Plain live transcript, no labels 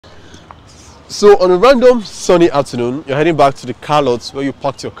So on a random sunny afternoon, you're heading back to the car lot where you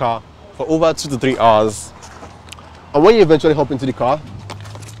parked your car for over 2 to 3 hours. And when you eventually hop into the car,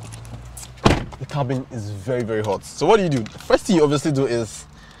 the cabin is very, very hot. So what do? The first thing you obviously do is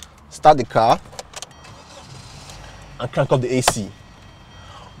start the car and crank up the AC.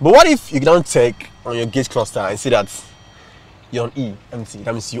 But what if you don't check on your gauge cluster and see that you're on E, empty?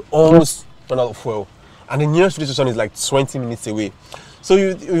 That means you almost run out of fuel. And the nearest radio station is like 20 minutes away. So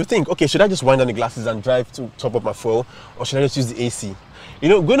you think, okay, should I just wind down the glasses and drive to top up my fuel, or should I just use the AC? You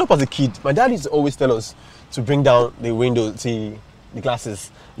know, growing up as a kid, my dad used to always tell us to bring down the windows, the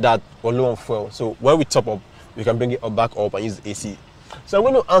glasses that were low on fuel. So when we top up, we can bring it back up and use the AC. So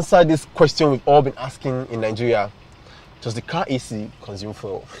I'm going to answer this question we've all been asking in Nigeria. Does the car AC consume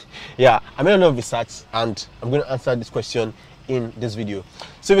fuel? Yeah, I made a lot of research and I'm going to answer this question in this video.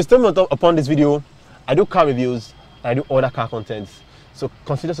 So if you stumbled upon this video, I do car reviews and I do other car content. So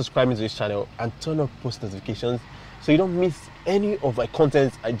consider subscribing to this channel and turn on post notifications so you don't miss any of my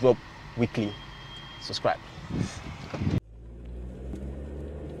content I drop weekly. Subscribe.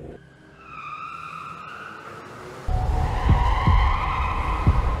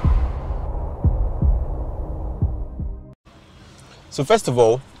 So first of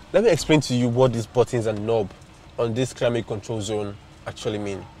all, let me explain to you what these buttons and knob on this climate control zone actually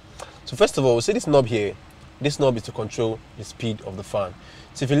mean. So first of all, we see this knob here. This knob is to control the speed of the fan.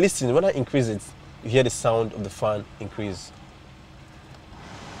 So if you listen, when I increase it, you hear the sound of the fan increase.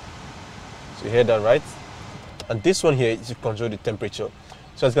 So you hear that, right? And this one here is to control the temperature.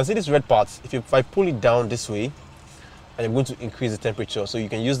 So as you can see, this red part, if I pull it down this way, and I'm going to increase the temperature. So you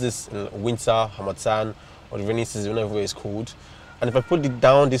can use this in winter, Hamatan, or the rainy season, whenever it's cold. And if I put it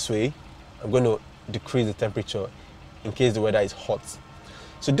down this way, I'm going to decrease the temperature in case the weather is hot.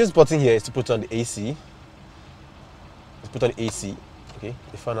 So this button here is to put on the AC. Let's put on the AC. Okay,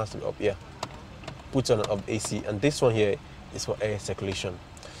 the fan has to be up. Yeah, put on and up AC. And this one here is for air circulation.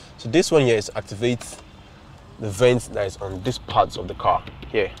 So this one here is to activate the vent that is on this part of the car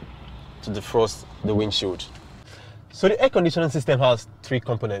here to defrost the windshield. So the air conditioning system has 3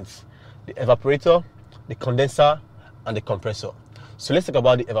 components: the evaporator, the condenser, and the compressor. So let's talk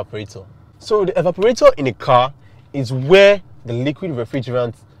about the evaporator. So the evaporator in a car is where the liquid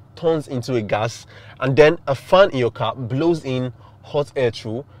refrigerant turns into a gas, and then a fan in your car blows in hot air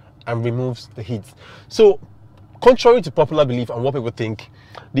through and removes the heat. So contrary to popular belief and what people think,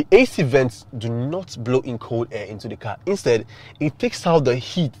 the AC vents do not blow in cold air into the car. Instead, it takes out the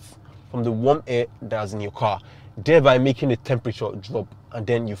heat from the warm air that's in your car, thereby making the temperature drop, and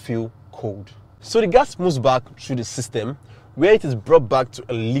then you feel cold. So the gas moves back through the system where it is brought back to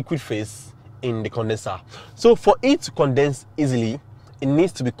a liquid phase in the condenser. So for it to condense easily, it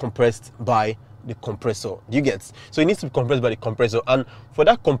needs to be compressed by the compressor. Do you get? So it needs to be compressed by the compressor, and for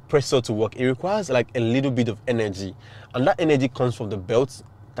that compressor to work, it requires like a little bit of energy, and that energy comes from the belt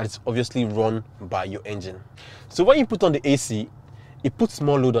that is obviously run by your engine. So when you put on the AC, it puts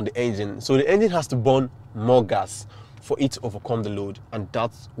more load on the engine, so the engine has to burn more gas for it to overcome the load, and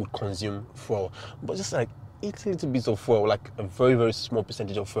that would consume fuel. But just like it's a little bit of fuel, like a very, very small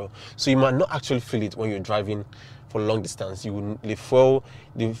percentage of fuel. So you might not actually feel it when you're driving for long distance. The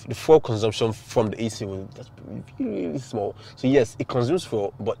fuel consumption from the AC will just be really small. So yes, it consumes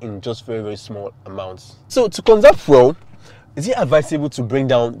fuel, but in just very, very small amounts. So to conserve fuel, is it advisable to bring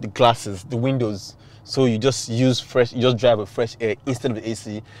down the glasses, the windows, so you just drive with fresh air instead of the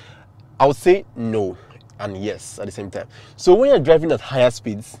AC? I would say no and yes at the same time. So when you're driving at higher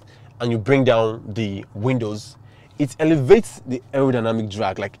speeds and you bring down the windows, it elevates the aerodynamic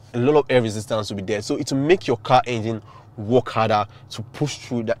drag, like a lot of air resistance will be there. So it will make your car engine work harder to push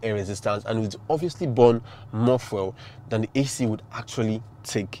through that air resistance, and it will obviously burn more fuel than the AC would actually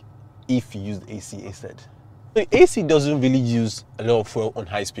take if you use the AC instead. The AC doesn't really use a lot of fuel on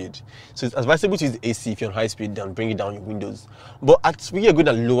high speed. So it's advisable to use the AC if you're on high speed than bring it down your windows. But when you're good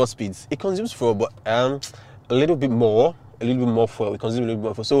at lower speeds, it consumes fuel, but a little bit more fuel. It consumes a little bit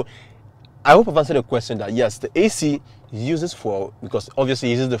more fuel. So I hope I've answered the question that yes, the AC uses fuel because obviously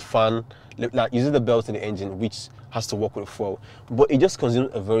it uses the fan, like uses the belt in the engine, which has to work with fuel, but it just consumes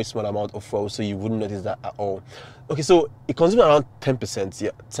a very small amount of fuel, so you wouldn't notice that at all. Okay, so it consumes around 10%,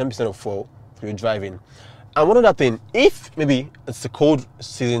 yeah, 10% of fuel when you're driving. And one other thing, if maybe it's a cold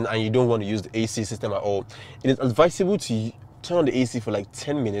season and you don't want to use the AC system at all, it is advisable to turn on the AC for like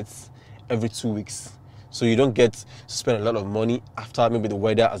 10 minutes every 2 weeks. So you don't get to spend a lot of money after maybe the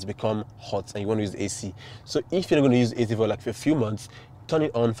weather has become hot and you want to use the AC. So if you're not going to use AC for like a few months, turn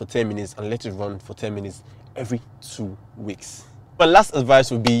it on for 10 minutes and let it run for 10 minutes every 2 weeks. My last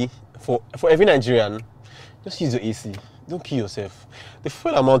advice would be for every Nigerian, just use your AC. Don't kill yourself. The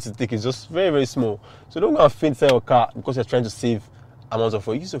fuel amount to take is just very, very small. So don't go and faint inside your car because you're trying to save amount of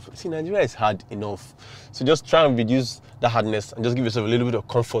fuel. See, Nigeria is hard enough. So just try and reduce the hardness and just give yourself a little bit of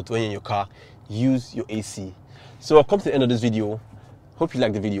comfort when you're in your car. Use your AC. So I've come to the end of this video. Hope you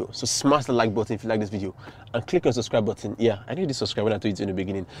like the video. So smash the like button if you like this video and click on the subscribe button. Yeah, I did subscribe when I told you to in the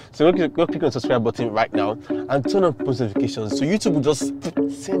beginning. So go click on the subscribe button right now and turn on post notifications. So YouTube will just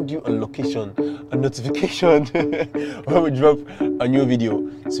send you a location, a notification when we drop a new video,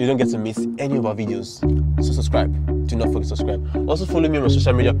 so you don't get to miss any of our videos. So subscribe. Do not forget to subscribe. Also follow me on my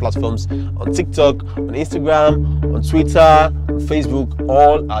social media platforms on TikTok, on Instagram, on Twitter, on Facebook,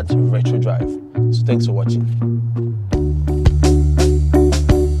 all at RettroDrive. So thanks for watching.